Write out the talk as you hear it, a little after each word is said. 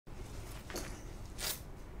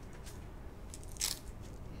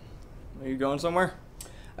Are you going somewhere?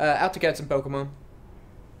 Out to get some Pokemon.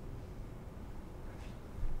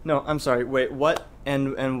 No, I'm sorry. Wait, what?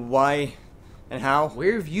 And why? And how?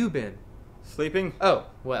 Where have you been? Sleeping? Oh,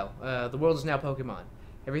 well, the world is now Pokemon.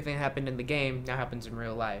 Everything that happened in the game now happens in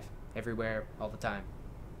real life. Everywhere, all the time.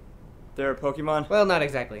 There are Pokemon? Well, not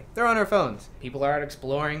exactly. They're on our phones. People are out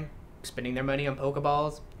exploring, spending their money on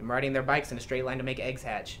Pokeballs, and riding their bikes in a straight line to make eggs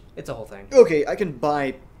hatch. It's a whole thing. Okay, I can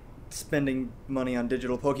buy spending money on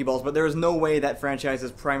digital Pokeballs, but there is no way that franchise's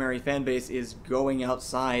primary fan base is going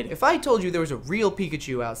outside. If I told you there was a real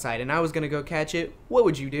Pikachu outside and I was gonna go catch it, what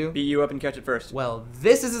would you do? Beat you up and catch it first. Well,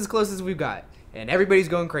 this is as close as we've got, and everybody's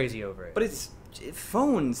going crazy over it. But it's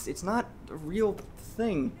phones. It's not a real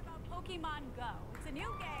thing. About Pokemon Go. It's a new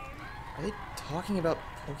game. Are they talking about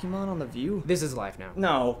Pokemon on The View? This is life now.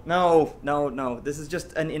 No. This is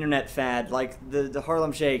just an internet fad, like the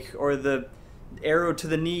Harlem Shake, or the arrow to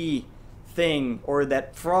the knee thing, or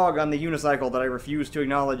that frog on the unicycle that I refuse to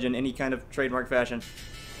acknowledge in any kind of trademark fashion.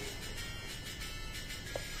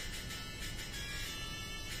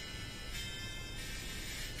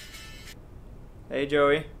 Hey,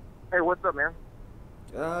 Joey. Hey, what's up, man?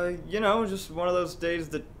 Just one of those days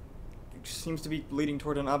that seems to be leading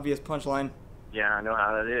toward an obvious punchline. Yeah, I know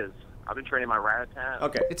how that is. I've been training my rat-a-tat.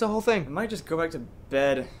 Okay. It's a whole I thing. might just go back to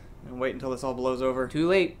bed and wait until this all blows over. Too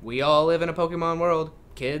late. We all live in a Pokemon world.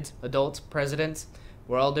 Kids, adults, presidents.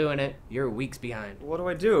 We're all doing it. You're weeks behind. What do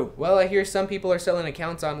I do? Well, I hear some people are selling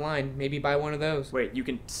accounts online. Maybe buy one of those. Wait, you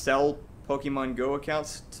can sell Pokemon Go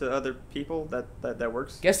accounts to other people? That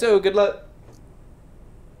works? Guess so. Good luck.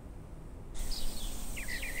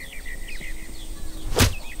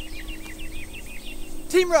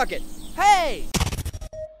 Team Rocket, hey!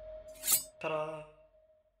 Ta-da!